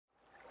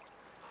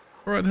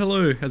Alright,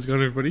 hello, how's it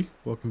going everybody?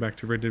 Welcome back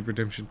to Red Dead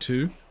Redemption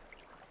 2.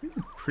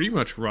 Pretty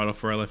much right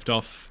off where I left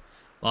off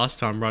last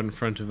time, right in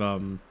front of,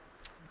 is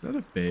that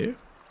a bear?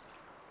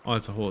 Oh,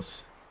 it's a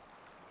horse.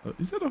 Oh,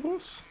 is that a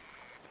horse?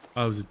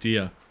 Oh, it was a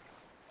deer.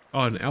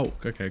 Oh, an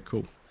elk, okay,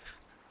 cool.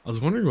 I was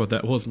wondering what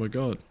that was, my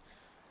god.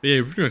 But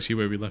yeah, pretty much here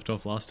where we left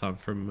off last time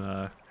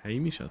from,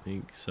 Hamish, I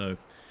think, so,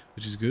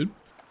 which is good.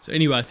 So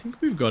anyway, I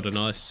think we've got a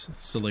nice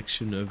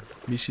selection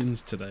of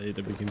missions today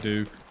that we can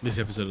do, this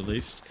episode at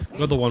least. We've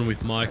got the one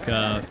with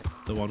Micah,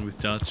 the one with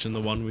Dutch, and the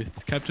one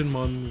with Captain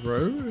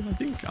Monroe, I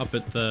think, up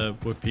at the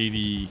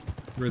Wapiti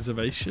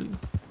Reservation.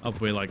 Up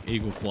where, like,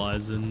 Eagle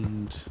Flies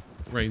and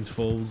Rains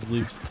Falls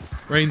lives.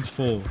 Rains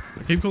Fall.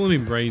 I keep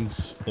calling him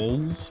Rains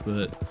Falls,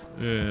 but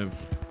yeah,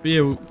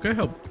 we'll go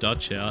help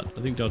Dutch out.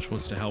 I think Dutch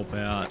wants to help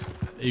out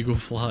Eagle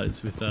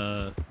Flies with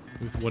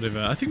whatever.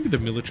 I think with the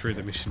military,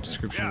 the mission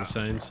description was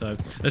saying, so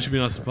that should be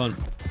nice and fun.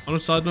 On a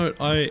side note,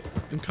 I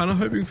am kind of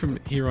hoping from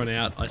here on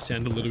out I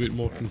sound a little bit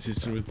more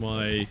consistent with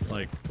my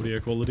like audio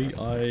quality.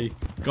 I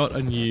got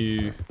a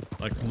new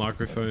like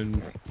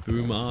microphone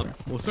boom arm.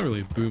 Well, it's not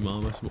really a boom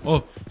arm.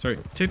 Oh, sorry.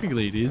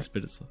 Technically it is,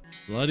 but it's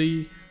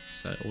bloody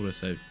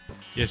autosave.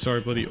 Yeah, sorry,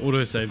 bloody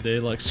autosave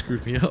there like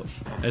screwed me up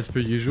as per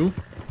usual.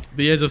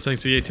 But yeah, as I was saying,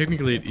 so yeah,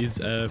 technically it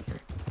is a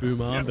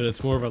boom arm, but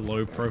it's more of a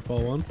low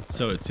profile one,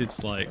 so it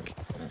sits like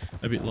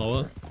a bit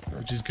lower,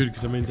 which is good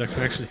because it means I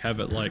can actually have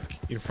it like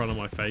in front of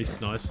my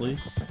face nicely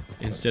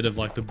instead of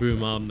like the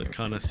boom arm that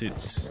kind of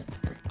sits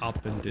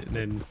up and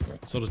then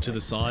sort of to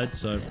the side.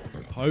 So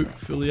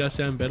hopefully I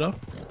sound better,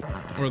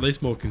 or at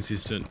least more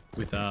consistent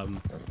with how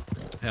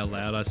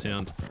loud I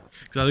sound,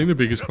 because I think the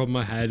biggest problem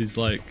I had is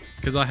like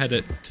because I had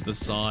it to the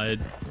side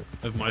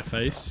of my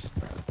face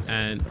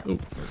and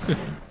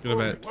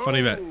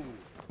funny about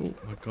oh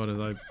my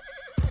god,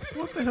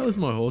 what the hell is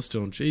my horse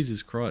doing?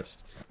 Jesus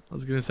Christ. I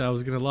was gonna say I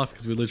was gonna laugh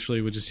because we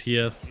literally were just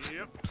here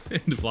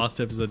end of last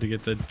episode to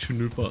get the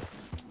chunupa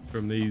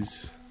from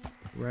these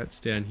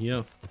rats down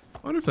here. I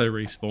wonder if they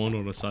respawn.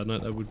 On a side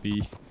note, that would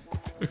be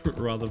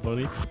rather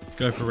funny.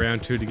 Go for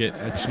round 2 to get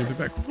a chunupa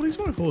back. What is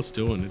my horse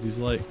doing? It is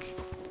like,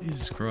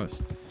 Jesus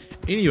Christ.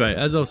 Anyway,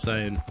 as I was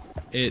saying,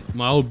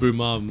 my old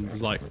boom arm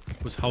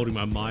was holding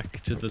my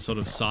mic to the sort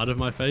of side of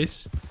my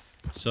face.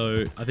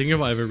 So I think if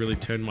I ever really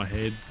turn my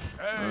head,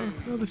 oh,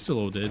 they're still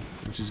all dead,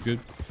 which is good.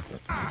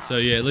 So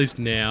yeah, at least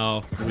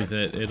now with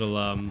it, it'll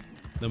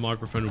the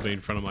microphone will be in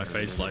front of my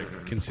face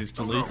like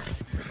consistently,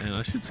 and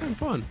I should sound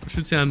fine. I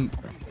should sound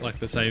like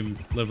the same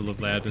level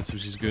of loudness,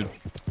 which is good.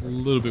 A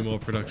little bit more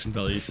production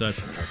value. So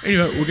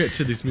anyway, we'll get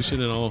to this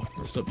mission and I'll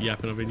stop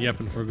yapping. I've been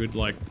yapping for a good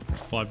like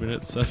 5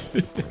 minutes, so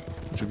it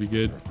should be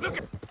good.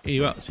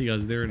 Anyway, I'll see you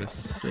guys there in a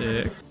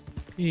sec.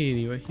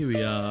 Anyway, here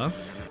we are.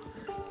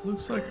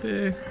 Looks like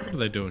what are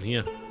they doing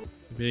here?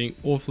 Being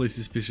awfully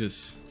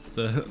suspicious.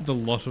 The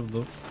lot of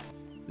them.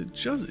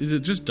 Is it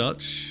just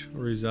Dutch,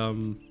 or is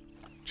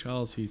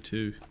Charles here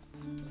too?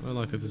 I don't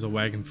like that there's a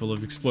wagon full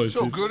of explosives.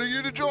 So good of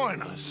you to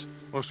join us.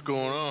 What's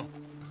going on?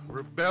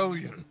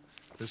 Rebellion.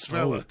 The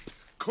smell of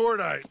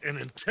cordite and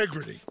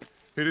integrity.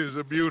 It is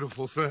a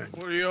beautiful thing.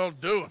 What are y'all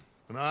doing?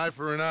 An eye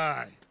for an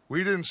eye.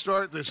 We didn't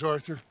start this,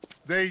 Arthur.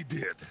 They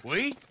did.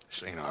 We?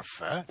 This ain't our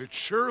fight. It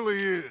surely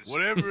is.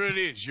 Whatever it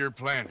is you're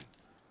planning,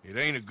 it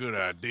ain't a good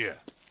idea.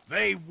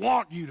 They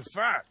want you to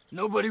fight.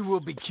 Nobody will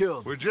be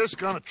killed. We're just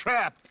gonna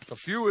trap a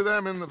few of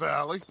them in the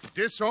valley,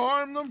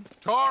 disarm them,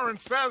 tar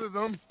and feather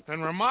them,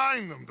 and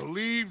remind them to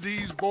leave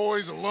these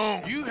boys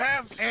alone. You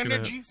have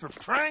energy for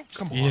pranks?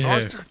 Come on,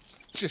 Arthur.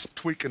 Just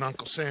tweaking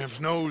Uncle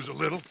Sam's nose a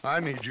little. I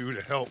need you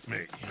to help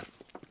me.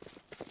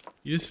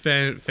 You just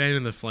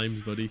fanning the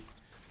flames, buddy.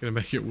 It's gonna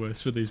make it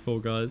worse for these poor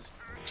guys.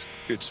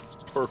 It's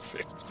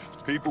perfect.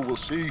 People will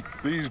see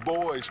these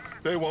boys.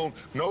 They won't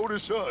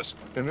notice us,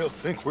 and they'll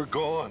think we're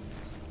gone.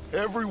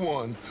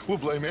 Everyone will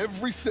blame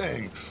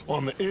everything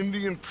on the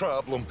Indian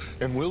problem,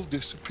 and we'll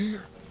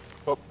disappear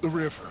up the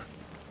river.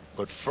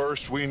 But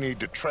first, we need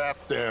to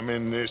trap them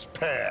in this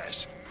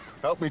pass.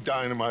 Help me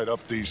dynamite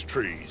up these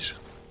trees.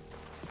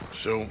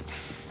 So,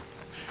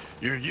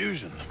 you're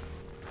using them?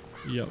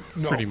 Yep,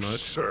 No, pretty much.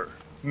 Sir.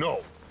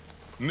 No,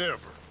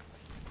 never.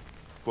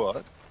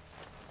 But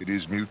it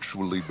is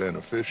mutually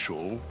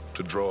beneficial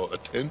to draw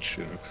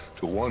attention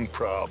to one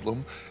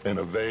problem and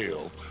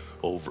avail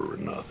over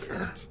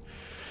another.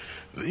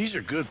 These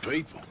are good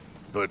people,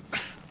 but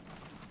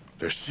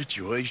their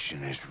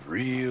situation is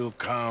real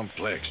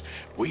complex.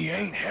 We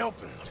ain't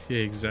helping them.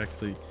 Yeah,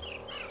 exactly.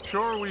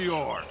 Sure we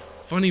are.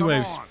 Funny way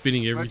of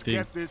spinning everything.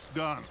 Let's get this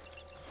done.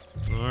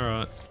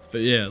 Alright.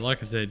 But yeah,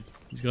 like I said,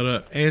 he's got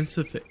an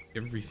answer for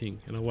everything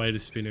and a way to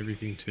spin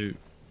everything too.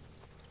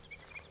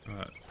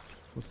 Alright.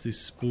 What's this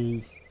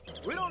spool?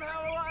 We don't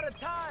have a lot of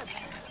time.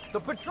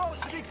 The patrol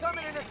should be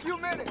coming in a few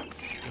minutes.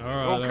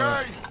 Alright, Okay.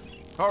 alright.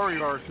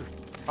 Hurry, Arthur.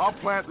 I'll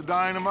plant the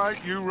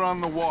dynamite, you run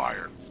the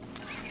wire.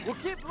 We'll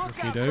keep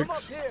lookout Okey from up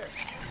dokes. here.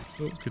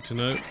 Oh, good to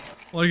know.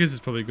 Well, I guess it's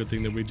probably a good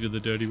thing that we do the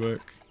dirty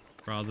work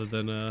rather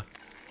than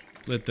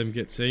let them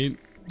get seen.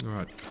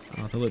 Alright,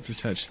 Arthur, let's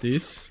attach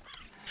this.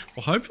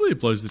 Well, hopefully it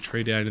blows the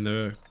tree down in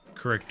the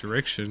correct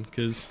direction,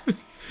 because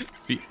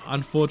Be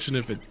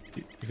unfortunate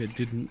if it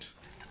didn't.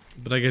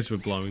 But I guess we're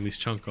blowing this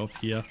chunk off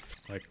here.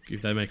 Like,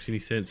 if that makes any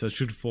sense, so it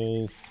should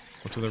fall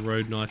onto the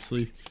road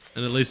nicely.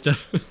 And at least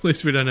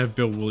we don't have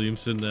Bill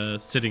Williamson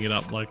setting it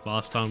up like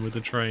last time with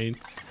the train.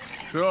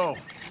 So,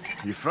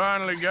 you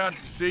finally got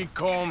to see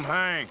Colm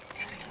hang.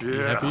 Yeah.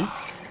 You happy?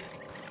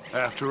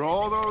 After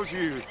all those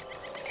years,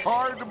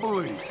 hard to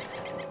believe.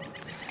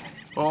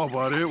 Oh,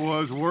 but it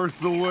was worth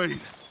the wait.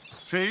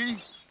 See?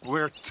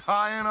 We're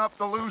tying up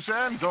the loose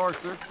ends,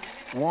 Arthur.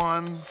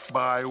 One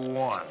by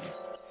one.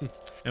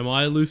 Am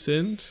I a loose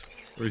end?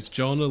 Or is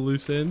John a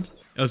loose end?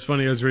 It was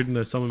funny, I was reading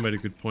that someone made a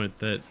good point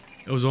that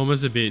it was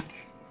almost a bit,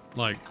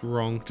 like,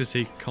 wrong to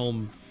see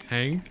Colm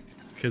hang.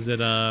 Because it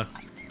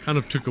kind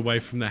of took away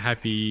from the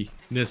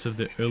happiness of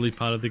the early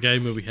part of the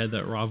game where we had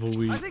that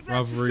rivalry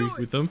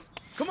with them.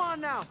 Come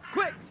on now,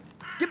 quick!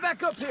 Get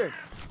back up here!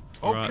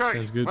 Alright, Okay,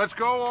 sounds good. let's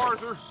go,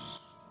 Arthur.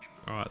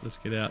 Alright, let's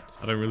get out.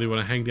 I don't really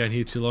want to hang down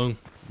here too long.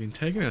 I've been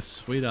taking a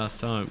sweet ass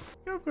time.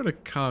 I've got a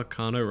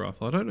Carcano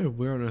rifle. I don't know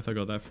where on earth I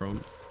got that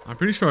from. I'm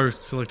pretty sure I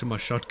selected my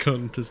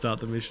shotgun to start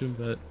the mission,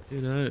 but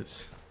who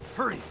knows?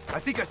 Hurry! I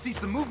think I see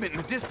some movement in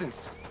the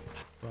distance.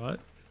 Right.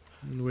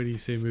 And where do you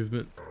see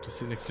movement? Just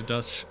sit next to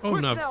Dutch. Oh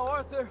Quick no. now,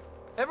 Arthur!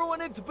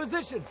 Everyone into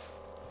position!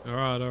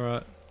 Alright,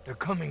 alright. They're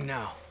coming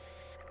now.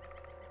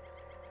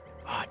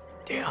 Ah,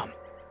 damn.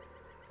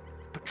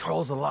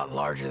 Patrol's a lot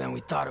larger than we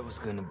thought it was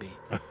gonna be.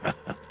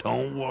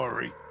 Don't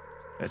worry.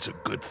 That's a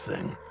good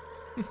thing.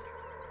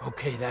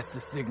 Okay, that's the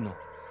signal.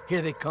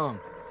 Here they come.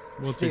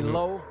 What Stay signal?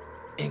 low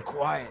and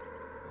quiet.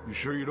 You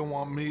sure you don't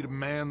want me to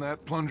man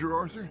that plunger,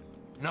 Arthur?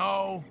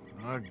 No,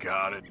 I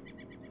got it.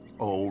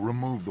 Oh,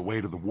 remove the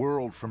weight of the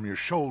world from your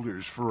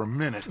shoulders for a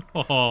minute.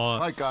 Oh,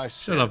 Like I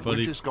said, up, we're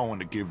buddy. just going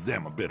to give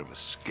them a bit of a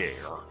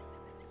scare.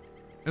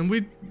 and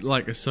we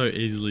like are so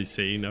easily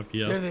seen up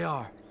There here. they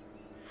are.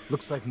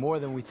 Looks like more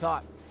than we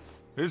thought.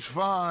 It's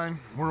fine.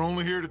 We're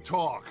only here to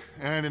talk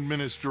and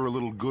administer a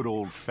little good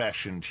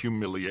old-fashioned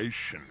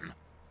humiliation.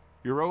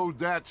 You're owed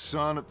that,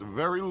 son, at the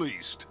very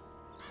least.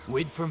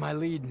 Wait for my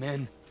lead,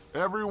 men.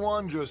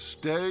 Everyone just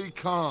stay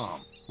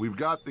calm. We've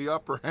got the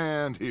upper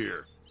hand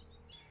here.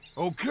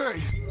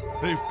 Okay,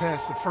 they've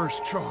passed the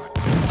first charge.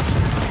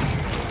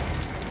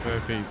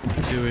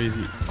 Perfect. Too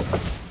easy.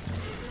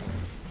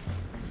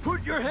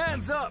 Put your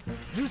hands up!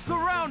 You're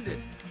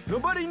surrounded!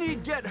 Nobody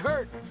need get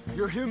hurt!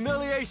 Your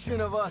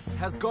humiliation of us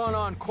has gone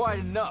on quite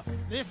enough.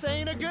 This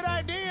ain't a good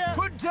idea.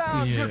 Put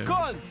down your Yeah.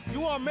 guns!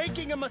 You are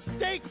making a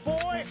mistake,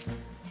 boy.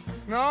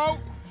 No,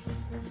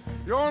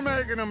 you're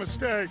making a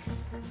mistake.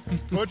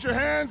 Put your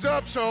hands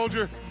up,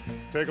 soldier.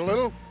 Take a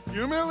little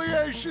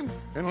humiliation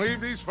and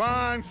leave these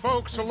fine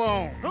folks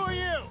alone. Who are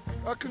you?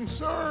 A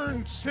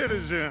concerned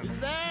citizen. Is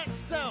that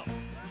so?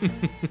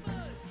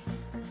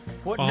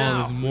 What Oh, now?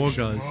 there's more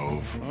guys.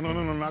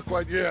 No, not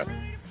quite yet.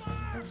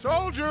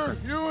 Soldier,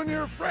 you and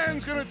your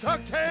friends gonna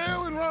tuck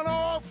tail and run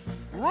off?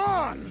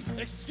 Run!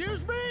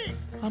 Excuse me?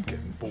 I'm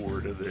getting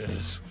bored of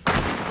this.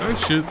 Don't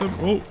shoot them.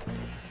 Oh,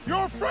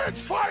 Your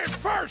friends fired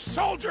first,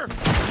 soldier!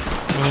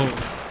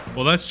 oh.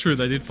 Well, that's true.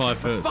 They did fire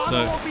first.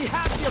 Father So won't be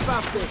happy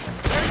about this.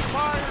 They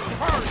fired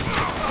first!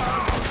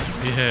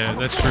 yeah,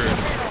 that's true.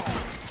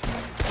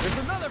 There's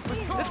another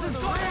patrol. This is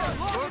going on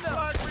long Looks enough.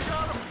 like we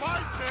got a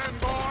fight then,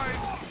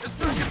 boys!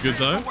 This is good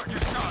though.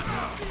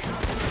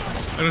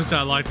 I don't say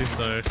I like this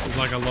though. There's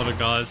like a lot of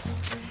guys.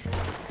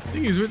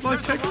 Thing is, we'd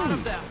like There's take a lot them.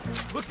 of them.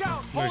 Look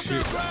out! No Hold your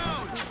shit.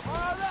 ground! On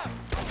our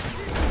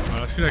left.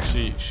 Right, I should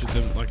actually shoot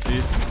them like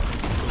this.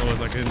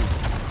 Otherwise I can,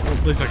 well,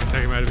 at least I can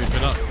take them out a bit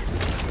better.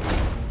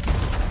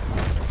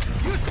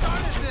 You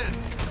started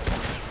this!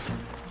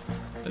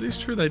 That is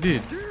true, they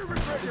did.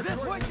 Is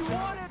this what you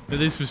wanted? But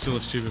this was still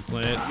a stupid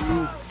plan.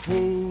 You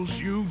fools,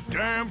 you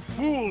damn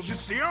fools.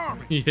 It's the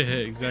army. Yeah,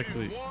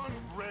 exactly. One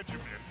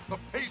regiment of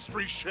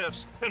pastry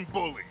chefs and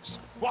bullies.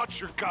 Watch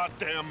your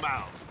goddamn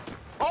mouth.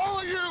 All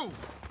of you,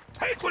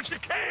 take what you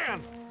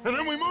can, and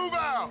then we move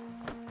out.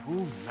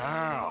 Move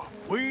now.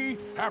 We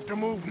have to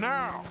move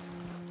now.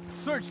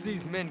 Search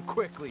these men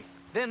quickly.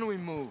 Then we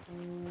move.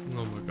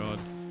 Oh my god.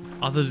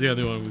 Arthur's the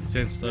only one with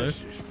sense though.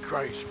 This is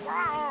crazy.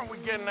 Why aren't we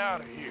getting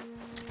out of here?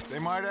 They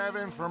might have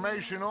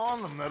information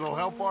on them that'll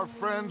help our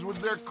friends with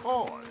their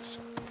cause.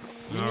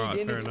 We Alright,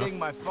 need fair anything enough.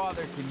 my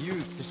father can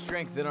use to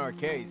strengthen our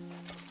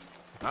case.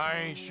 I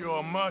ain't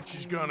sure much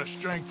is gonna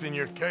strengthen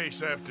your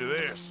case after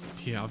this.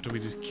 Yeah, after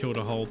we just killed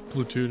a whole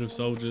platoon of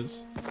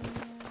soldiers.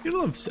 You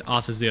love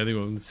Arthur's the only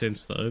one with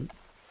sense though.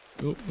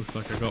 Oh, looks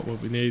like I got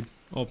what we need.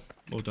 Oh,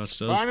 well, Dutch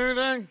does. Find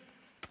anything?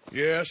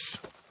 Yes.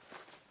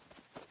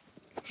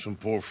 Some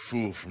poor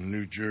fool from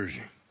New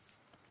Jersey.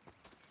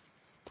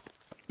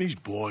 These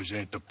boys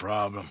ain't the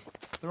problem.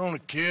 They're only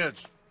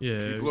kids.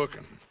 Yeah. Keep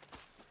looking.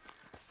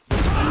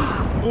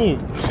 Oh,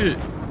 shit.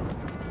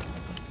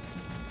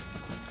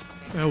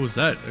 What the hell was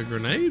that? A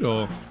grenade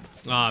or?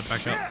 Ah,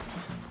 back Shit! up.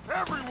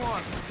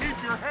 Everyone,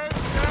 keep your heads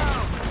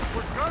down.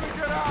 We're gonna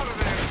get out of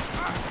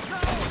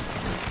there.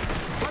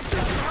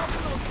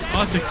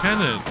 Oh, it's a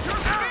cannon. You're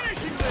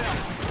finishing them!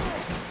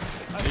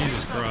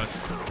 Jesus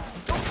Christ.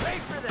 Don't pay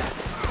for that!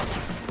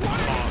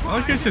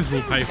 like it says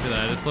we'll pay for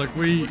that. It's like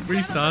we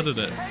started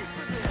it.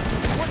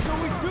 What do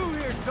we do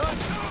here,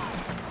 Dutch?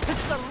 This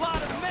is a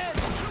lot of men.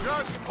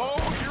 Just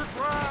hold your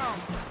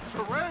ground.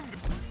 Surrender,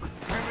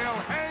 and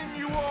they'll hang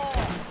you all.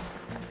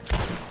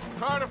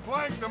 Try to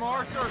flank them,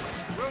 Arthur.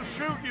 We'll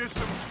shoot you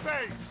some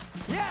space.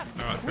 Yes,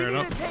 All right, we fair need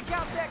enough. to take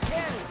out that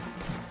cannon.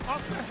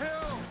 Up the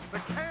hill, the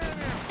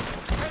cannon.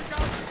 Take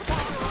out the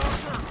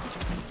spotter,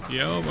 Arthur.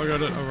 Yeah, oh my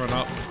god, I'll run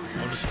up.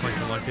 I'll just flank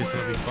it like this and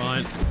I'll be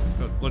fine.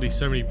 Got bloody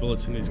so many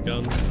bullets in these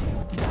guns. You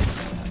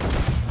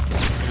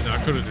know,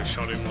 I could have just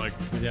shot him like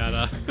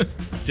without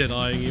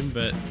dead-eyeing him,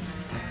 but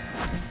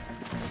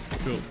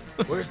cool.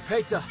 Where's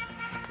Peta?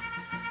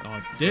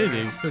 Oh, dead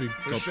he could have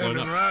We're got blown sending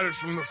up. riders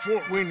from the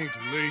fort. We need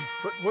to leave.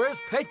 But where's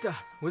Peta?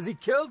 Was he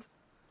killed?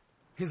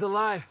 He's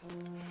alive.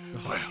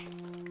 Well,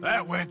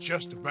 that went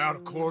just about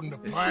according to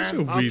This is a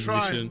plan. weird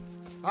trying. mission.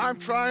 I'm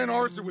trying,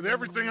 Arthur, with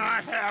everything I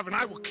have, and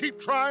I will keep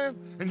trying,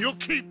 and you'll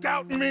keep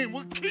doubting me, and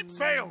we'll keep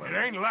failing. It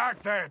ain't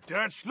like that,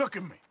 Dutch. Look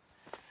at me.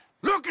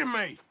 Look at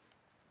me.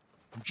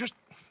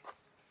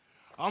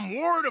 I'm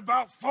worried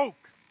about folk.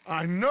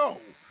 I know.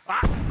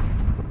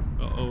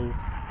 Uh-oh.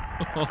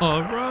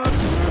 Oh, run!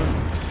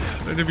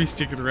 Better be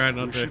sticking around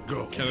under should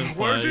go. cannon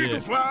Where's fire, Eagle yeah.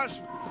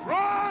 Flies?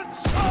 Run,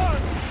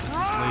 son!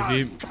 Just Run!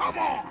 leave him. Come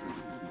on!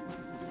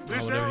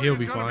 This whatever, area's he'll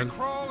be gonna fine.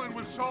 crawling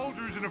with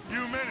soldiers in a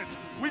few minutes.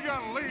 We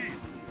gotta leave.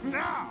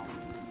 Now!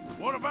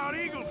 What about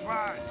Eagle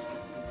Flies?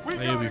 We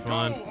He'll be gotta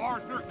fine. go,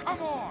 Arthur. Come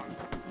on!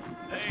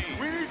 Hey.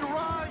 We need to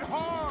ride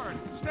hard.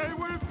 Stay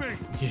with me.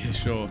 Yeah,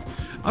 sure.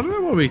 I don't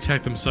know why we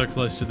attacked them so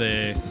close to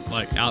their,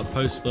 like,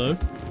 outpost, though.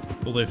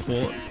 Or their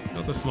fort.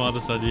 Not the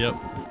smartest idea.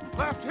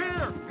 Left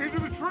here, into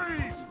the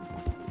trees.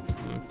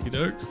 Okie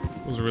dokes. It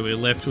wasn't really a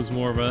left, it was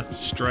more of a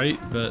straight,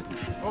 but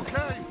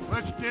Okay,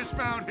 let's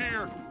dismount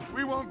here.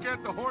 We won't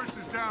get the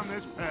horses down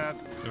this path.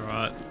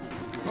 alright.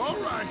 All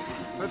right,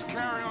 let's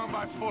carry on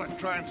by foot and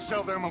try and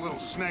sell them a little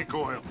snake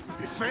oil.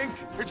 You think?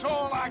 It's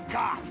all I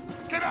got.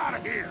 Get out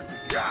of here.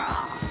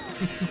 Yeah.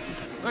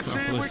 Let's see Well,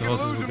 at if we least the can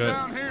horses lose will them go.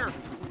 down here.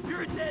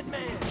 You're a dead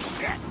man.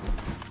 Shit.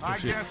 I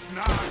shit. guess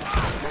not.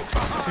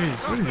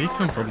 Jeez, where did he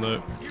come from,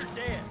 though? You're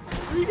dead.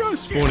 Where are you guys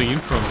spawning in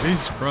from?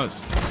 Jesus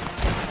Christ.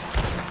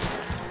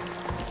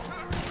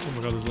 Oh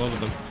my god, there's a lot of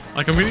them.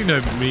 Like, I'm getting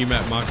no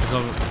mini-map markers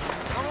of it.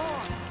 Come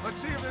on. Let's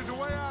see if there's a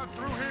way out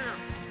through here.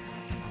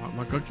 Oh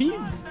my god, can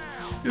you...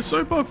 You're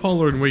so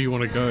bipolar in where you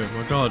want to go,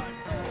 my god.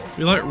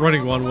 You're like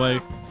running one way.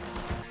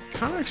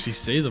 Can't actually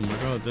see them, my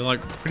god. They're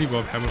like pretty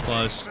well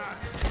camouflaged.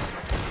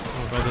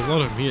 Oh god, there's a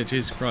lot of them here,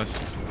 Jesus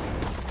Christ.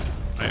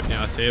 Right,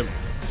 now I see them.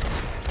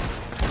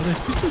 Oh, these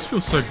pistols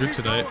feel so good Keep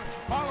today. going.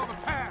 Follow the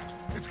path.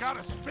 It's got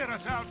to spit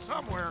us out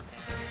somewhere.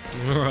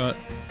 Alright.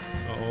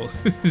 Oh,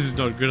 this is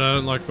not good. I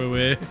don't like where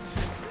we're...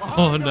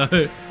 Oh no.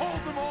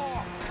 Hold them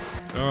off.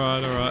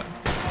 Alright, alright.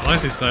 I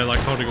like this though, like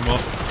holding them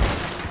off.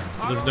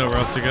 There's nowhere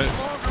else to go.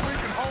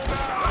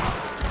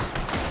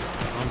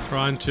 I'm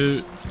trying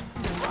to...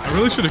 I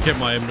really should have kept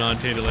my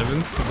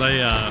M1911s because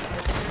they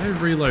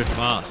reload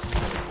fast.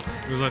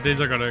 Because like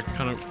these I gotta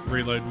kind of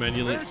reload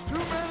manually. There's too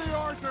many,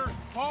 Arthur.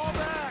 Fall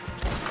back.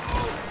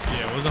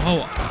 Yeah, it was a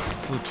whole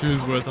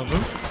platoon's worth of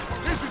them.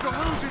 This is a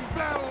losing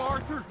battle,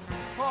 Arthur.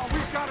 Oh,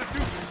 we've got to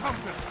do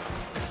something.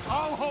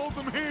 I'll hold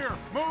them here.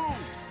 Move.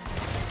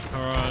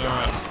 Alright,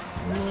 alright.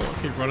 Oh,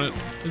 keep running.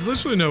 There's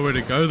literally nowhere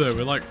to go though.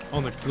 We're like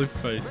on the cliff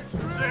face.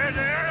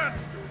 There.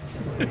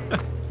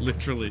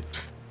 Literally.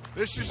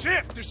 This is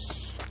it.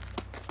 This.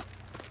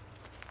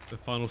 The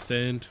final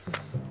stand.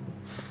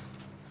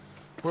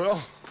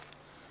 Well,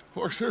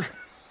 Arthur.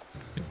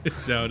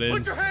 It's how it Put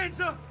ends. your hands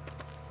up!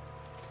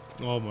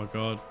 Oh my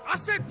god. I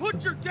said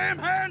put your damn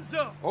hands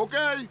up!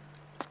 Okay.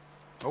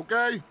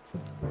 Okay.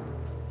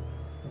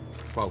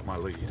 Follow my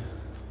lead.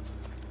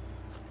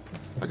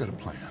 I got a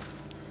plan.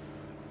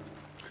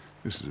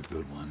 This is a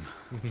good one.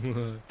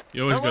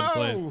 You always got a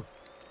plan. Hello,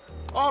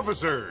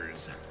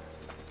 officers.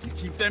 You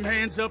keep them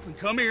hands up and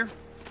come here.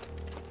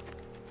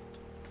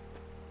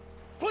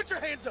 Put your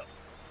hands up!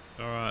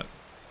 Alright.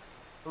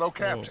 Hello,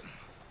 Captain.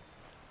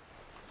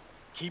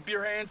 Keep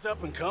your hands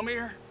up and come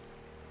here.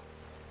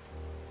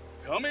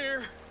 Come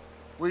here.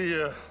 We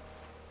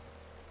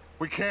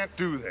can't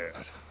do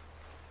that.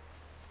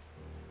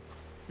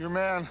 Your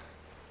man,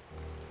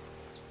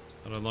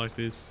 I don't like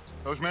this.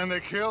 those men they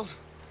killed,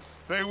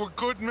 they were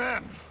good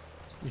men.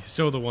 You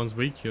saw the ones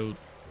we killed.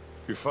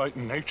 You're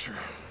fighting nature,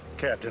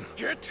 Captain.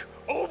 Get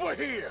over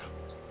here.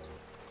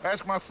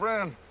 Ask my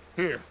friend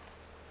here.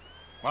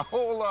 My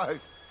whole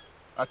life,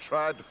 I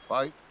tried to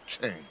fight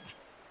change.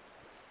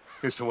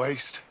 It's a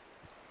waste.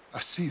 I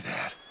see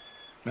that.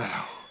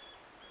 Now,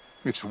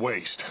 it's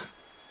waste.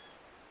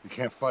 You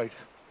can't fight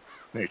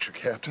nature,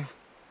 Captain.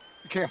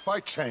 You can't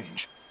fight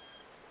change.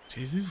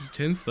 Jeez, this is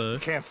tense though. You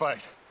can't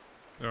fight.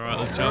 Alright,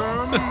 let's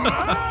jump.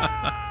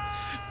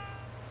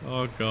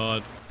 Oh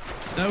god.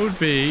 That would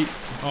be...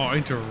 Oh,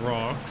 into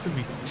rocks. That'd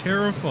be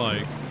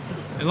terrifying.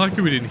 And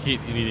luckily we didn't hit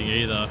anything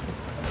either.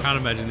 Can't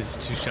imagine this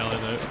is too shallow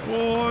though.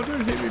 Oh,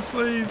 don't hit me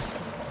please.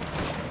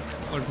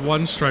 Like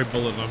one stray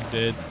bullet and I'm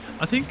dead.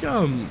 I think,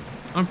 I'm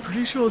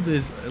pretty sure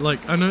there's...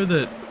 Like, I know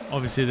that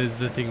obviously there's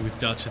the thing with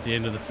Dutch at the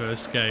end of the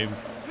first game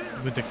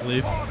with the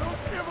cliff. Oh, don't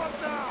give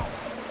up now.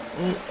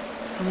 Oh,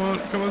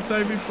 come on,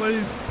 save me,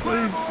 please,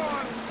 please.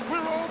 We're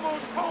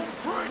almost home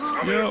free.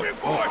 Come Yeah. here,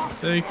 big boy.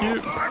 Thank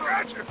you.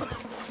 I got you.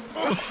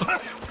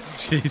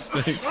 Jeez,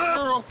 thanks.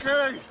 You're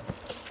okay.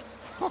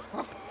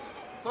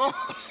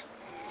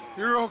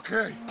 You're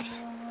okay.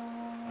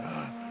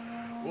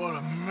 What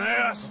a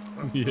mess.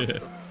 Yeah.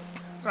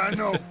 I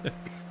know.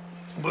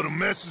 But a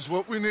mess is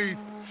what we need.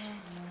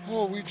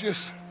 Oh, we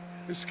just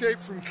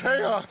escaped from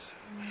chaos.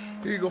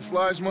 Eagle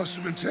flies must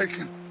have been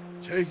taken.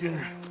 Taken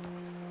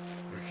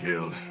or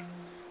killed?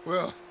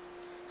 Well,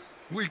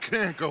 we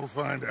can't go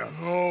find out.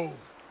 No,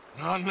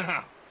 not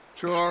now.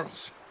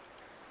 Charles,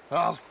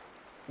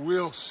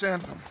 we'll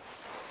send them.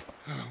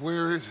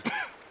 Where is it?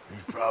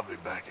 He's probably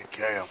back at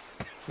camp.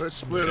 Let's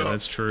split Yeah, up.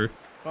 that's true.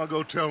 I'll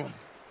go tell them.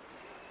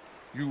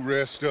 You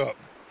rest up.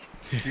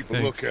 Keep a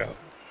Thanks. lookout.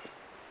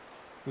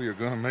 We are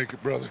gonna make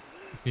it, brother.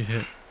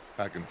 Yeah.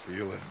 I can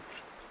feel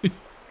it.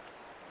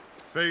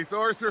 Faith,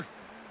 Arthur.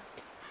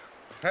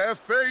 Have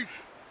faith.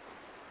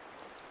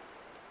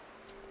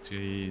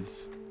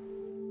 Jeez.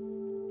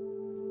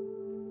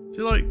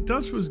 See, like,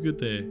 Dutch was good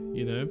there,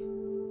 you know?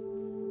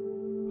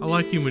 I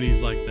like him when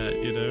he's like that,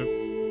 you know?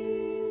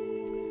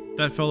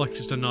 That felt like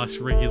just a nice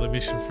regular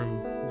mission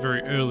from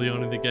very early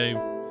on in the game.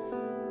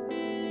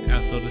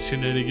 Outside of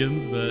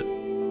shenanigans, but...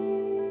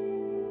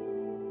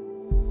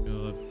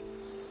 God.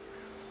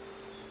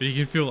 But you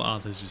can feel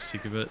Arthur's just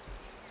sick of it.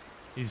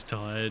 He's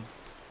tired.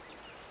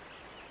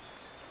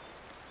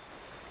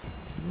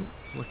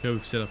 Like how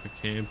we've set up a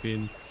camp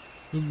in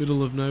the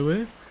middle of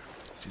nowhere.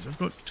 Jeez, I've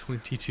got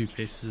 22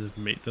 pieces of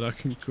meat that I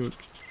can cook.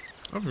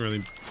 I haven't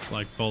really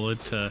like bothered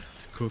to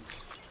cook.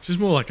 It's just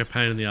more like a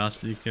pain in the ass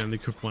that you can only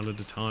cook one at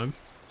a time.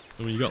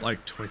 And when you got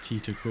like 20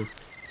 to cook,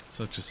 it's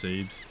such a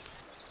siebes.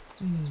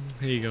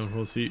 Here you go,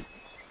 horsey.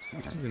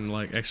 And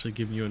like actually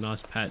giving you a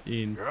nice pat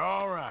in You're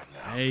all right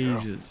now.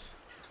 ages.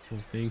 Poor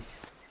thing.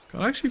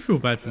 God, I actually feel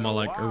bad for my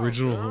like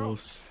original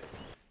horse.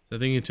 So I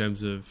think in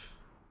terms of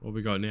what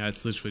we got now,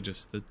 it's literally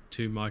just the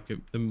two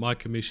the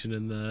Micah mission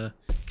and the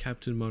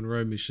Captain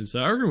Monroe mission.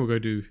 So I reckon we'll go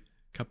do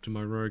Captain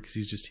Monroe because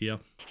he's just here,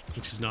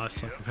 which is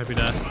nice. Like, I'm happy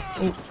to.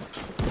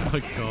 Oh my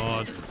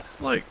god!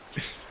 Like,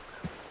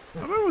 I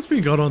don't know what's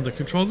been going on. The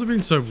controls have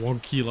been so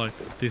wonky. Like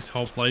this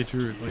whole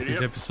playthrough, like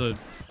this episode.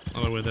 I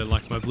don't know whether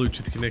like my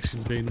Bluetooth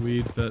connection's been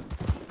weird, but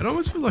it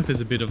almost feels like there's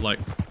a bit of like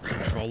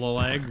controller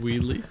lag.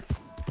 Weirdly,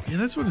 yeah,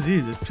 that's what it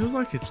is. It feels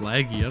like it's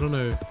laggy. I don't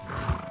know.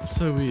 It's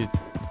so weird.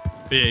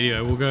 But yeah,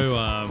 anyway, we'll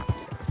go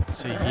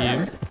see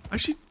him. I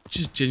actually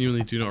just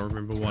genuinely do not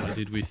remember what I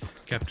did with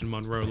Captain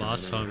Monroe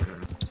last time.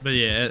 But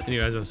yeah,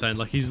 anyway, as I was saying,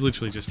 like he's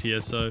literally just here,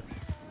 so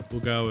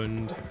we'll go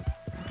and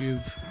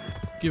give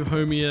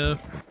homie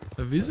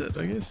a visit,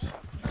 I guess.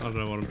 I don't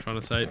know what I'm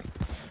trying to say.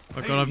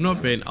 Oh god, I've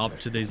not been up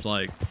to these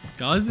like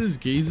geysers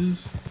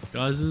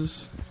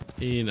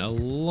in a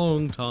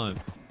long time.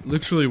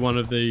 Literally one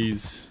of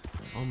these.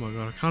 Oh my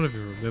god, I can't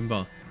even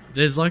remember.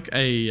 There's like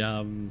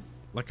a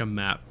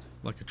map.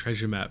 Like a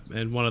treasure map,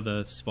 and one of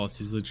the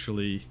spots is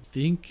literally, I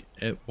think,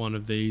 at one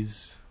of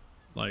these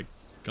like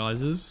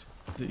geysers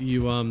that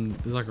you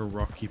there's like a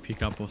rock you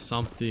pick up or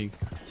something.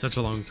 Such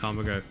a long time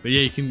ago, but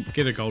yeah, you can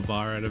get a gold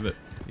bar out of it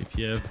if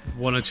you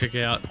want to check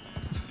out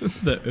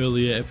the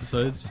earlier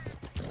episodes.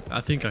 I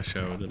think I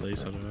show it at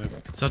least. I don't know.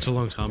 Such a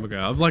long time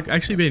ago. I've like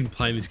actually been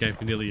playing this game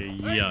for nearly a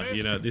year.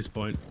 You know, at this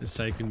point, it's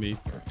taken me,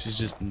 which is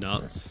just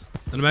nuts.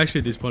 And I'm actually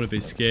at this point a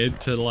bit scared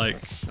to like,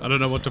 I don't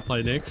know what to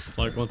play next,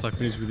 like once I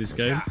finish with this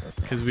game,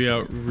 because we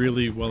are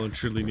really well and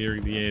truly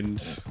nearing the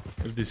end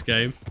of this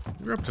game.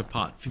 We're up to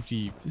part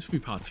 50, this will be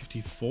part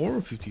 54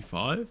 or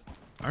 55?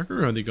 I reckon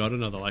we only got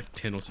another like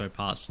 10 or so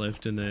parts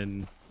left, and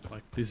then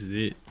like this is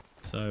it.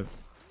 So,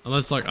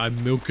 unless like I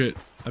milk it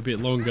a bit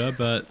longer,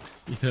 but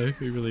you know,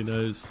 who really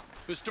knows.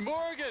 Mr.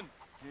 Morgan!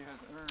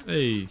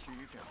 Hey,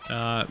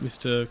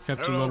 Mr.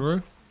 Captain Hello.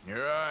 Monroe.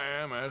 Here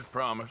I am, as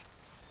promised.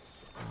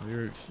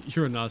 Oh,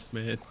 you're a nice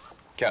man.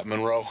 Captain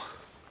Monroe.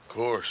 Of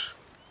course.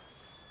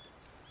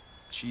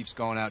 Chief's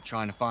going out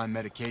trying to find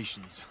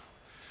medications.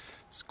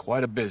 It's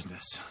quite a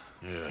business.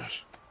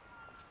 Yes.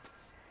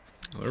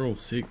 Oh, they're all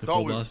sick, the Thought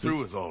poor we were bastards.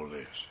 through with all of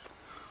this.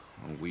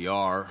 Well, we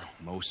are,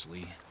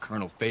 mostly.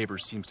 Colonel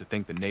Favors seems to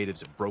think the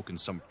natives have broken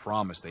some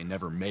promise they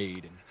never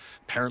made, and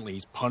apparently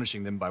he's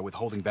punishing them by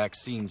withholding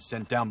vaccines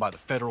sent down by the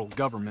federal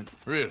government.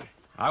 Really?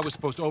 I was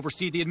supposed to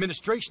oversee the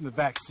administration of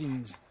the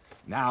vaccines.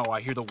 Now I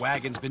hear the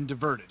wagon's been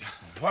diverted.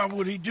 Why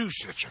would he do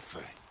such a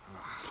thing?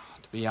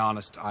 To be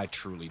honest, I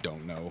truly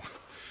don't know.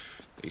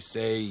 They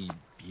say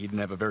he didn't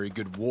have a very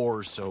good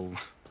war, so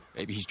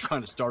maybe he's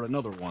trying to start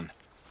another one.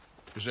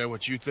 Is that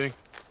what you think?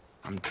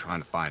 I'm trying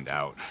to find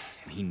out,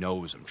 and he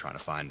knows I'm trying to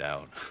find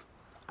out.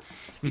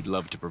 He'd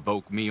love to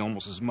provoke me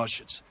almost as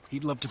much as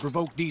he'd love to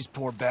provoke these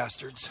poor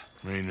bastards.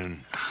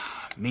 Meaning?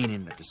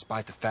 Meaning that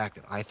despite the fact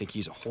that I think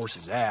he's a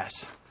horse's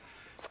ass,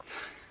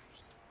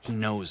 he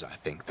knows I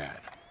think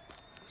that.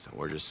 So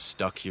we're just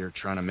stuck here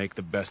trying to make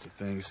the best of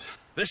things.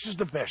 This is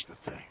the best of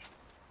things.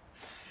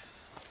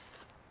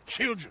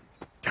 Children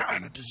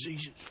dying of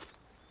diseases.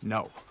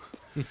 No.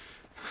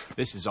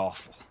 This is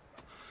awful.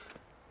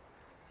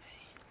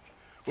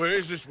 Where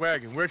is this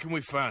wagon? Where can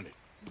we find it?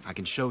 I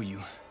can show you.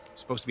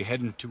 Supposed to be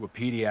heading to a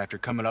PD after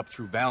coming up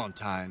through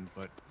Valentine,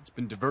 but it's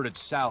been diverted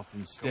south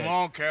instead. Come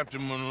on,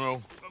 Captain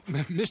Monroe.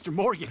 Mr.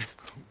 Morgan,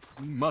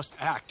 we must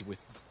act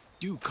with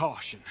due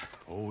caution.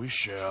 Oh, we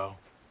shall.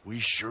 We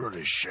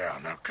surely shall.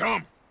 Now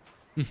come.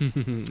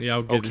 Yeah,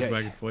 I'll get this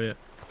wagon for you.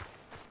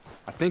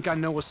 I think I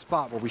know a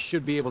spot where we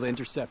should be able to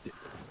intercept it.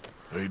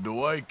 Lead the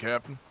way,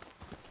 Captain.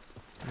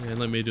 Yeah,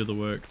 let me do the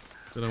work.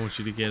 I don't want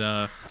you to get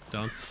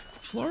done.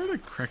 Florida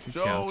cracker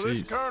cow, So,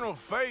 this jeez. Colonel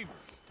Favors,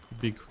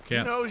 Big he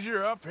cow. knows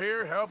you're up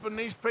here helping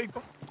these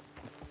people?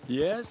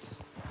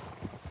 Yes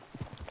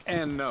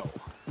and no.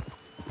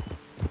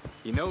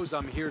 He knows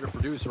I'm here to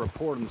produce a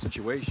report on the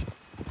situation.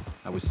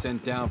 I was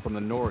sent down from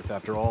the north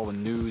after all the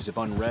news of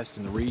unrest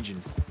in the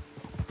region.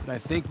 But I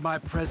think my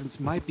presence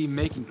might be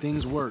making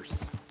things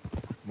worse.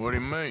 What do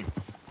you mean?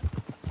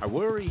 I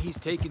worry he's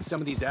taking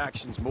some of these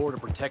actions more to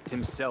protect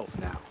himself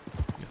now.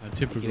 He can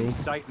Typical.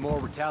 incite more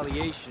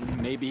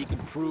retaliation, maybe he can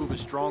prove a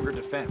stronger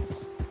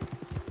defense.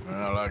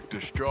 Well, like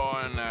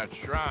destroying that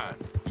shrine.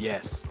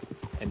 Yes,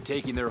 and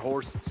taking their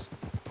horses.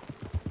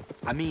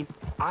 I mean,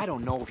 I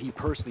don't know if he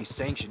personally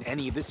sanctioned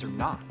any of this or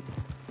not.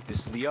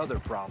 This is the other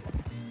problem.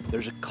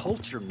 There's a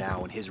culture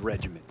now in his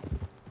regiment.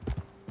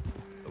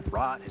 The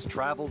rot has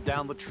traveled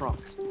down the trunk.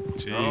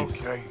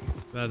 Jeez. Okay.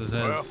 That it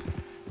Well, has.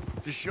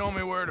 just show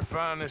me where to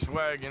find this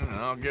wagon, and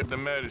I'll get the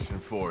medicine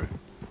for you.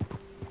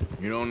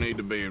 You don't need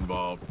to be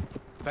involved.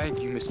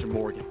 Thank you, Mr.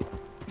 Morgan.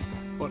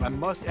 But I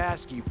must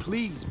ask you,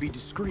 please be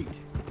discreet.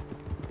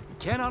 We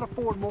cannot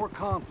afford more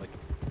conflict.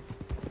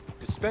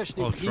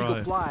 Especially I'll if Eagle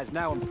try. Fly is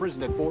now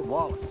imprisoned at Fort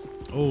Wallace.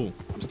 Oh,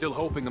 I'm still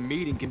hoping a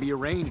meeting can be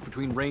arranged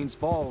between Rains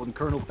Fall and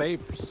Colonel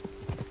Favors.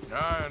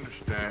 I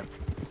understand.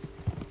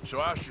 So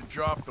I should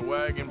drop the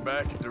wagon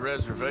back at the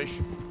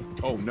reservation?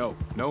 Oh, no.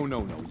 No,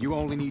 no, no. You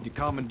only need to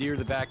commandeer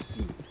the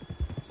vaccine.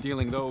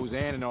 Stealing those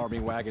and an army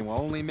wagon will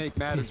only make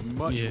matters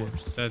much yeah,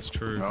 worse. that's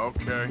true.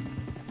 Okay.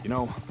 You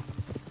know,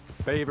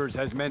 Favors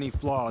has many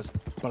flaws,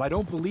 but I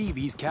don't believe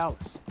he's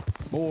callous.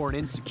 More an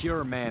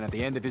insecure man at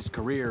the end of his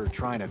career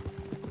trying to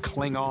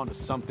cling on to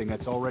something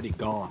that's already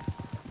gone.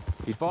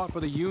 He fought for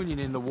the Union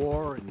in the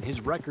war, and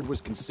his record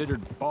was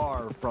considered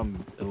far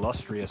from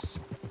illustrious.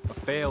 A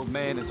failed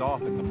man is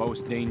often the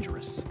most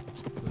dangerous.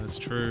 That's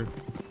true.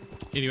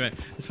 Anyway,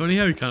 it's funny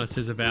how he kind of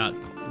says about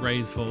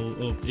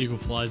Rainsfall or Eagle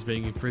Flies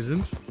being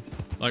imprisoned.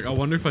 Like, I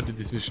wonder if I did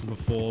this mission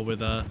before,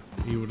 whether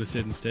he would have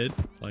said instead.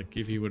 Like,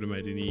 if he would have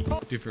made any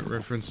different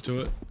reference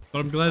to it. But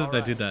I'm glad that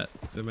they did that,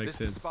 because it makes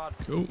sense.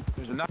 Cool.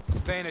 There's a nice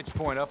vantage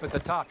point up at the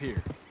top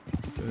here.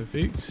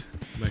 Perfect.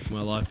 Make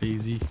my life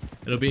easy.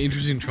 It'll be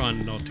interesting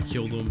trying not to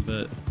kill them,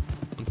 but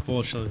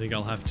unfortunately I think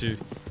I'll have to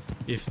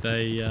if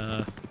they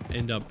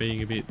end up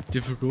being a bit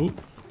difficult.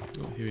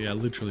 Oh, here we are,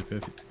 literally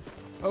perfect.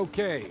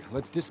 Okay,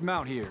 let's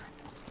dismount here.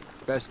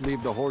 Best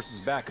leave the horses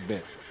back a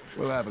bit.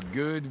 We'll have a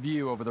good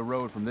view over the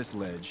road from this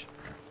ledge.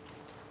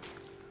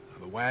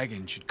 The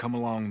wagon should come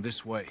along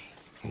this way.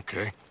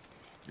 Okay.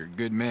 You're a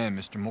good man,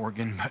 Mr.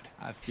 Morgan, but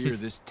I fear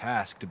this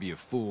task to be a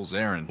fool's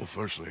errand. Well,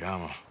 firstly,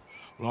 I'm a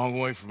long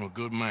way from a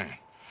good man.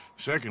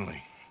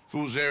 Secondly,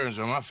 fool's errands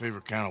are my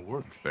favorite kind of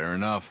work. Fair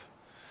enough.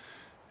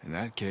 In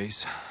that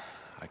case,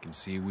 I can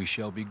see we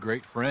shall be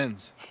great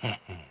friends.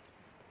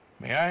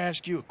 May I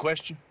ask you a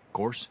question? Of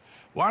course.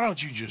 Why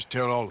don't you just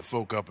tell all the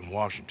folk up in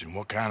Washington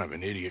what kind of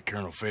an idiot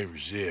Colonel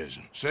Favors is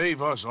and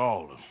save us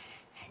all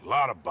a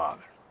lot of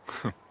bother?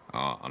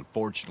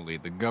 Unfortunately,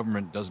 the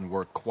government doesn't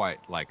work quite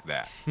like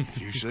that. If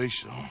you say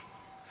so.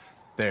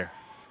 There.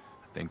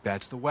 I think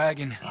that's the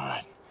wagon. All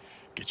right,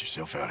 get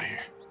yourself out of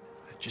here.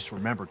 Just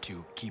remember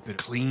to keep it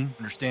clean,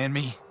 understand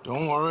me?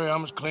 Don't worry,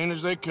 I'm as clean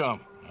as they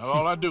come. Now,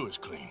 all I do is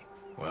clean.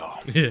 Well,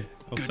 Yeah,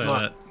 I'll Good say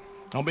luck.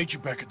 I'll meet you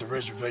back at the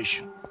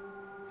reservation.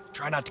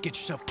 try not to get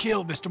yourself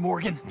killed, Mr.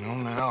 Morgan. No,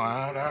 now,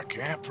 I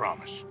can't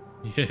promise.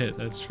 that. Yeah,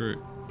 that's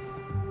true.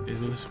 This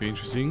will be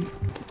interesting.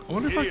 I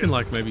wonder if I can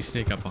like maybe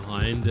sneak up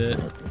behind it,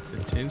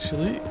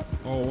 potentially.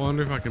 Or I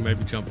wonder if I can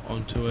maybe jump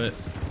onto it.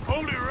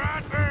 Hold it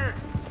right there!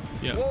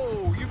 Yeah.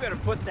 Whoa, you better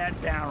put that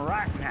down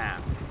right now.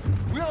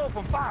 We'll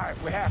open fire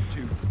if we have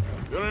to.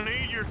 Gonna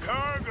need your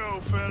cargo,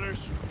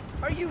 fellas.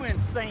 Are you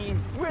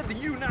insane? We're the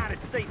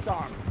United States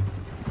Army.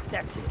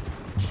 That's it.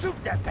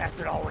 Shoot that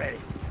bastard already.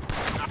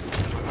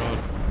 God.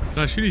 Can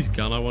I shoot his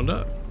gun, I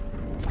wonder?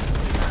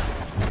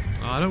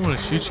 Oh, I don't want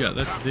to shoot you,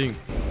 that's the thing.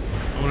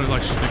 I want to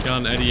like shoot the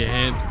gun out of your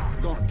hand.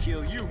 I'm gonna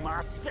kill you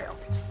myself.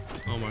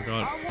 Oh my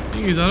god.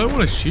 Thing is, I don't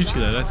want to shoot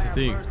you though, that's the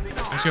thing.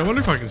 Actually, I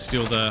wonder if I can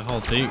steal the whole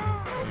thing.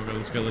 Oh my god,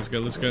 let's go, let's go,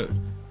 let's go.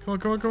 Come on,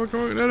 come on, come on, come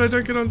on. No, no,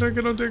 don't get on, don't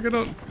get on, don't get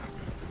on.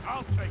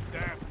 I'll take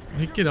that.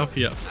 Hey, get off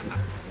here.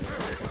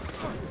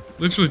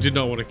 Literally did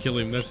not want to kill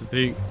him, that's the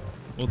thing.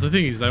 Well, the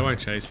thing is, they won't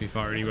chase me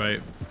far anyway.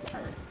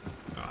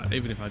 Alright,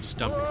 even if I just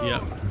dump it here.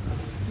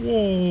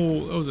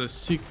 Whoa, that was a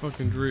sick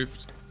fucking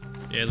drift.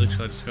 Yeah,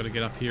 literally I just got to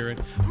get up here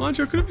and... Mind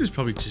you, I could have just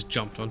probably just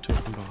jumped onto it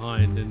from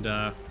behind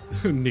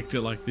and nicked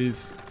it like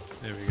this.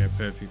 There we go,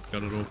 perfect,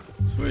 got it all.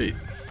 Sweet.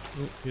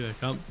 Oh, here they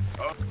come.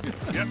 Oh,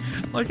 yep.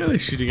 Like how they're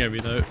shooting at me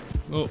though.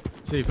 Oh,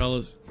 see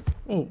fellas.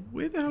 Oh,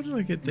 where the hell did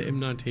I get the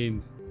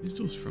M19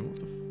 pistols from? What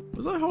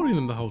the was I holding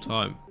them the whole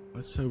time?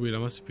 That's so weird. I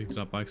must have picked it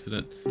up by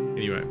accident.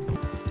 Anyway.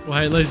 Well,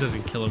 hey, at least I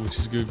didn't kill him, which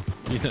is good.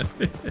 Yeah.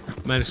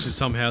 Managed to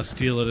somehow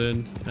steal it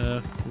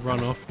and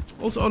run off.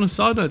 Also, on a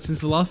side note,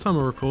 since the last time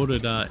I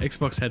recorded,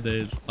 Xbox had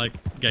their like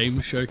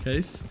game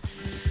showcase.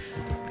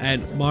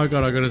 And my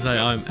god, I gotta say,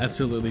 I'm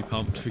absolutely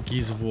pumped for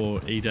Gears of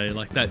War E-Day.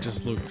 Like, that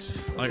just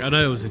looks... Like, I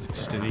know it was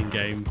just an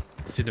in-game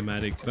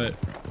cinematic, but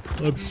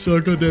I'm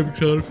so goddamn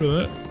excited for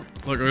that.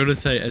 Like, I gotta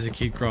say, as a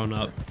kid growing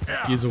up,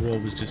 Gears of War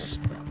was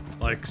just,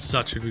 like,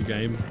 such a good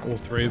game. All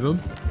three of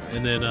them.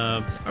 And then,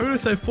 I'm gonna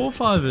say 4,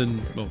 5,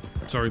 and... Well,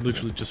 sorry,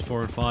 literally just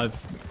 4 and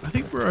 5. I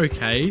think we're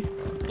okay.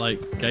 Like,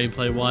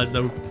 gameplay-wise,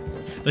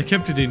 they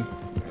kept it in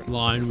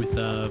line with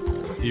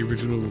the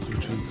originals,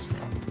 which was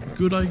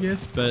good, I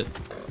guess, but...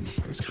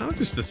 It's kind of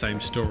just the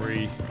same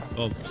story,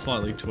 well,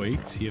 slightly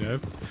tweaked, you know.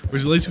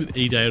 Whereas at least with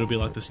E-Day, it'll be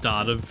like the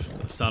start of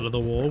the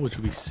war, which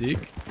will be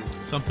sick.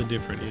 Something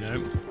different, you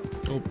know.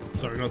 Oh,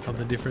 sorry, not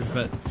something different,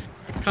 but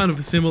kind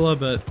of similar.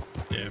 But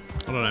yeah,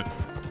 I don't know.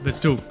 But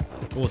still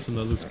awesome.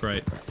 That looks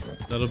great.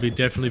 That'll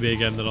definitely be a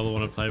game that I'll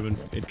want to play when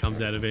it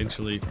comes out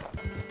eventually.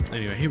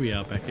 Anyway, here we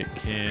are back at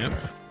camp.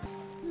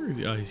 Where is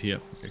he? Oh, he's here.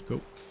 Okay,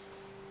 cool.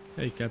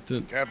 Hey,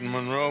 Captain. Captain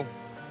Monroe,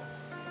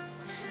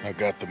 I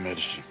got the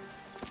medicine.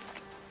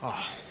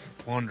 Oh,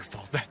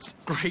 wonderful. That's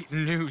great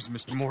news,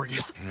 Mr. Morgan.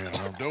 Yeah,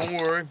 well, don't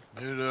worry.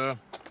 It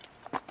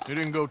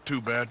didn't go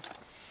too bad.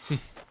 Oh,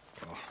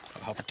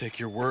 I'll have to take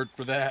your word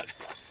for that.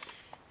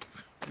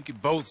 We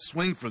could both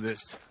swing for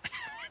this.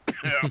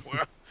 Yeah,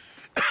 well,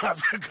 I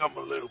think I'm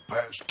a little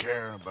past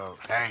caring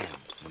about hanging,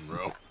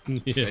 Monroe.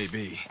 Yeah.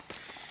 Maybe.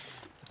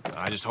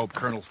 I just hope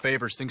Colonel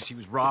Favors thinks he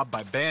was robbed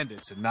by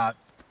bandits and not...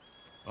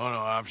 Oh,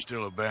 no, I'm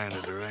still a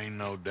bandit. There ain't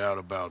no doubt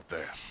about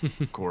that.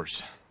 Of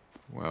course.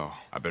 Well,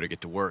 I better get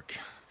to work.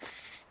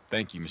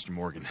 Thank you, Mr.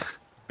 Morgan.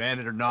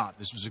 Bandit or not,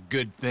 this was a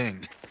good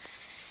thing.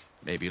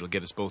 Maybe it'll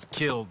get us both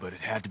killed, but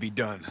it had to be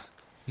done.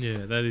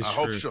 Yeah, that is true. I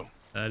hope so.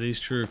 That is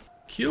true.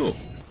 Cool.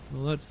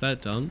 Well, that's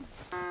that done.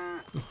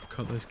 Oh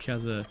god, those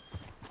cows are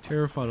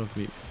terrified of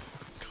me.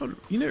 God,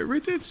 you know,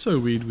 Red Dead's so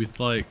weird with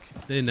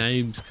like their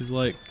names, because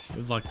like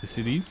of like the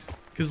cities,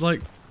 because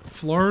like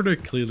Florida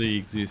clearly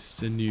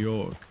exists in New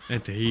York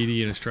and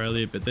Tahiti in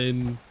Australia, but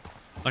then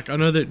like I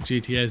know that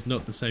GTA is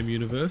not the same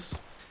universe,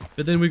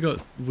 but then we got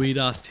weird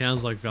ass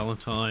towns like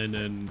Valentine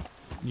and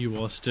New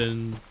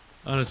Austin.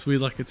 I don't know, it's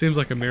weird. Like it seems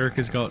like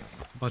America's got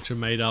a bunch of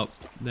made up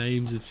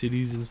names of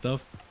cities and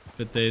stuff,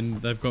 but then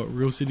they've got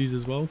real cities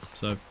as well.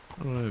 So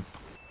I don't know.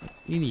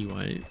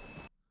 Anyway,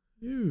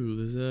 ooh,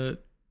 there's a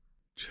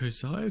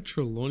Josiah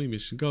Trelawney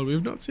mission. God,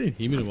 we've not seen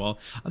him in a while.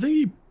 I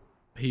think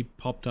he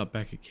popped up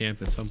back at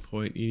camp at some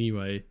point.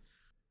 Anyway,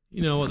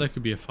 you know what? That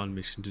could be a fun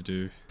mission to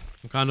do.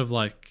 I'm kind of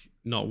like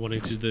not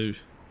wanting to do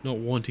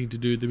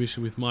the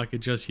mission with Micah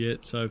just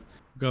yet. So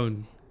go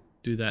and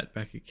do that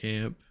back at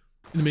camp.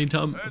 In the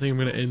meantime, I think I'm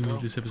going to end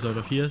this episode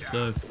off here.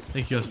 So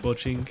thank you guys for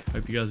watching.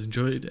 Hope you guys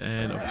enjoyed,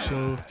 and I'll be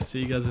sure to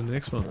see you guys in the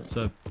next one.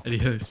 So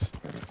adios.